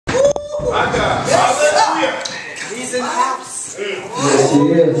My God. Hallelujah. He's in the house. Yes, he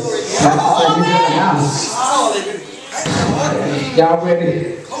is. Pastor said he's in the house. Y'all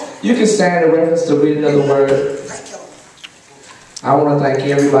ready? You can stand in reference to reading of the word. I want to thank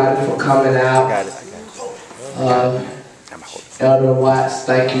everybody for coming out. Elder Watts,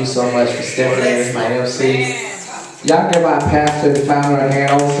 thank you so much for stepping in as my MC. Y'all give our pastor and founder a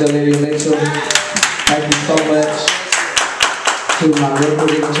hand on Lady Mitchell. Thank you so much. To my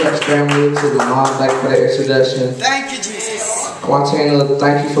Liberty Church family, to the mom, thank you for the introduction. Thank you, Jesus. Quantina,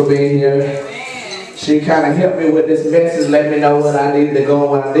 thank you for being here. She kind of helped me with this message, let me know when I needed to go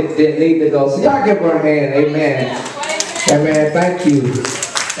and when I didn't need to go. So y'all give her a hand, amen. Amen, thank you.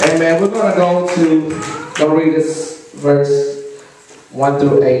 Amen, we're going to read this verse 1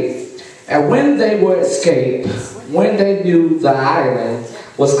 through 8. And when they were escaped, when they knew the island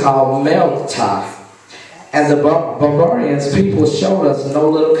was called Malta, and the barbarians people showed us no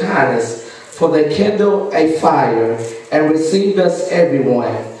little kindness, for they kindled a fire and received us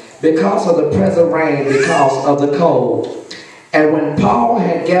everyone, because of the present rain, because of the cold. And when Paul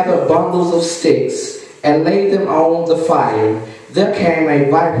had gathered bundles of sticks and laid them on the fire, there came a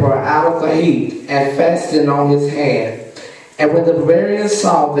viper out of the heat and fastened on his hand. And when the barbarians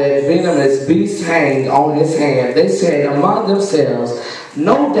saw that venomous beast hang on his hand, they said among themselves,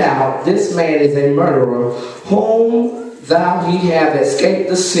 no doubt this man is a murderer, whom thou he have escaped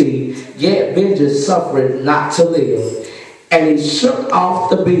the sea, yet vengeance suffereth not to live. And he shook off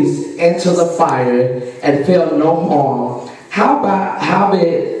the beast into the fire, and felt no harm.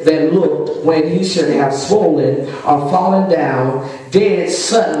 Howbeit they looked when he should have swollen or fallen down dead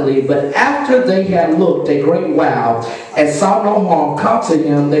suddenly. But after they had looked a great while and saw no harm come to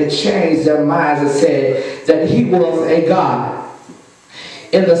him, they changed their minds and said that he was a god.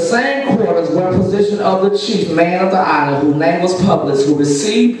 In the same quarters were position of the chief man of the island, whose name was Publius, who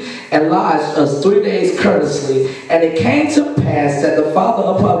received and lodged us 3 days courteously. And it came to pass that the father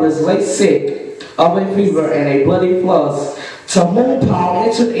of Publius lay sick of a fever and a bloody flux, to whom Paul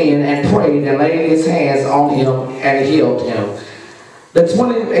entered in and prayed and laid his hands on him and healed him. The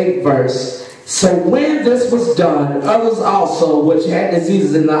 28th verse. So when this was done, others also which had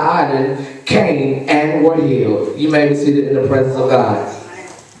diseases in the island came and were healed. You may be seated in the presence of God.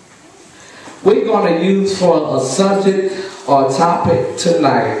 We're going to use for a subject or a topic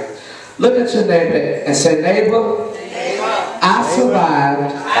tonight. Look at your neighbor and say, neighbor, I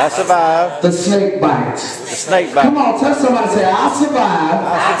survived the snake bite. Come on, tell somebody, say, I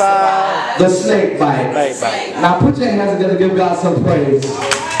survived the snake bite. Now put your hands together, give God some praise. All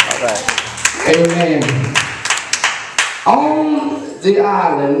right. Amen. On the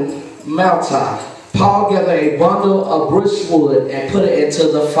island, Malta, Paul gathered a bundle of brushwood and put it into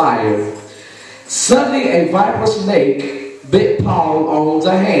the fire. Suddenly a viper snake bit Paul on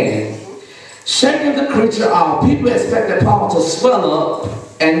the hand. Shaking the creature off, people expected Paul to swell up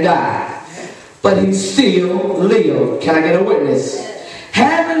and die. But he still lived. Can I get a witness?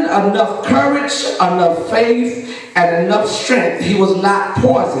 Having enough courage, enough faith, and enough strength, he was not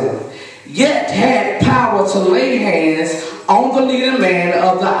poisoned, yet had power to lay hands on the leading man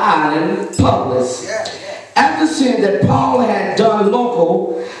of the island, Publius. After seeing that Paul had done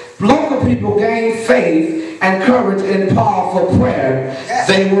local people gained faith and courage in Paul for prayer.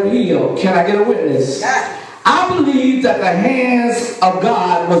 They were healed. Can I get a witness? I believe that the hands of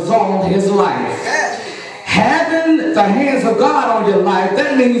God was on his life. Having the hands of God on your life,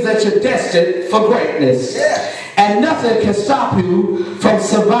 that means that you're destined for greatness. And nothing can stop you from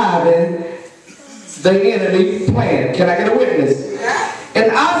surviving the enemy plan. Can I get a witness? In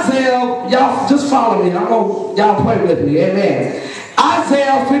Isaiah, y'all just follow me. Y'all pray with me. Amen.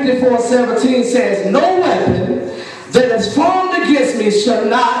 Isaiah 54:17 says, no weapon that is formed against me shall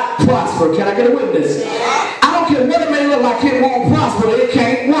not prosper. Can I get a witness? I don't care what it may look like, it won't prosper. It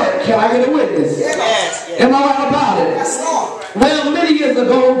can't work. Can I get a witness? Am I right about it? Well, many years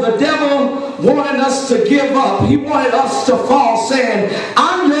ago, the devil wanted us to give up. He wanted us to fall, saying,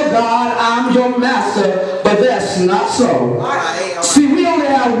 I'm your God, I'm your master, but that's not so. See, we only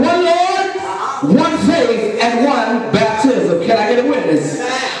have one Lord, one faith, and one baptism. Can I get a witness?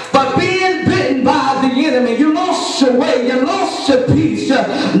 But being bitten by the enemy, you lost your way, you lost your peace, you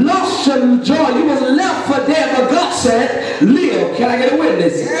lost your joy, you was left for dead, but God said, live. Can I get a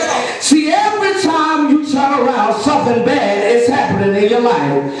witness? See, every time you turn around, something bad is happening in your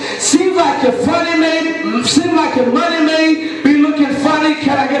life. Seems like your money may be looking funny.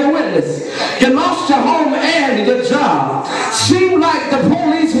 Can I get a witness? You lost your home and your job. Seemed like the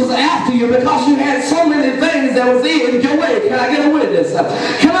police was after you because you had so many things that was in your way. Can I get a witness?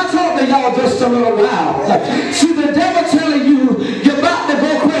 Can I talk to y'all just a little while? See, the devil telling you you're about to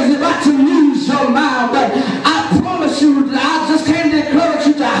go crazy, about to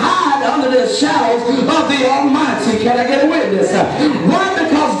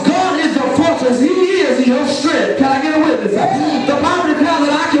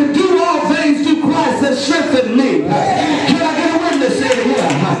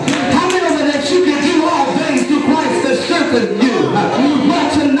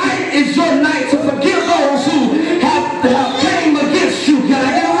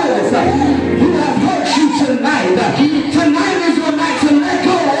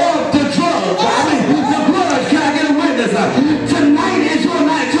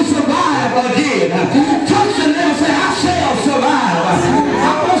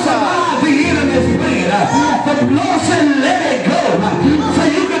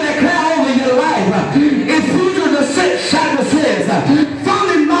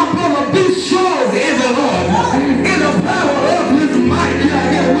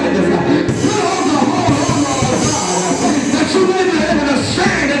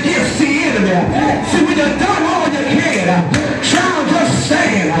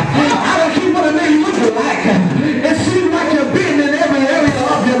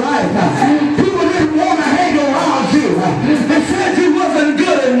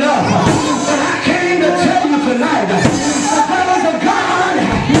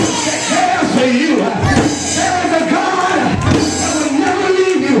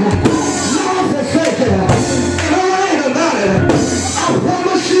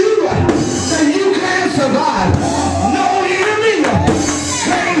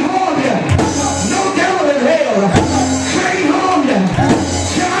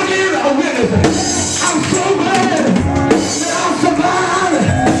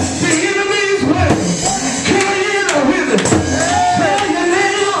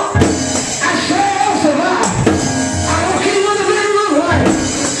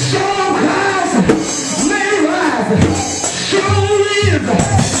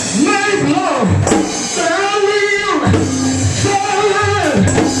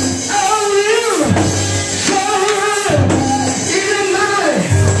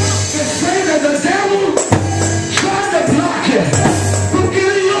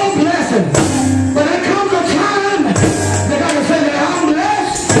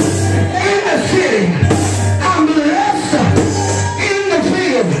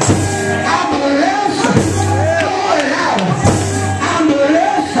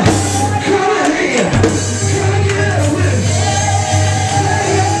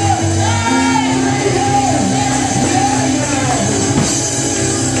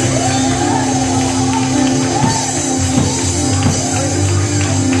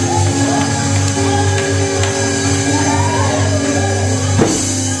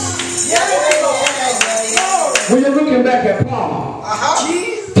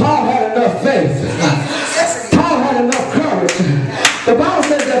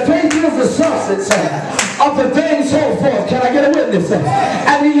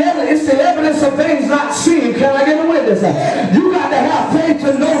evidence of things not seen. Can I get a witness? You got to have faith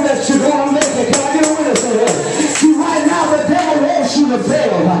to know that you're going to make it. Can I get a witness? See, right now the devil wants you to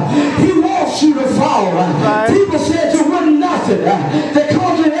fail. He wants you to fall. People said you were nothing. They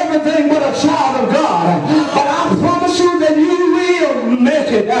called you everything but a child of God. But I promise you that you will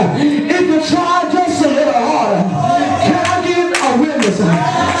make it. If you try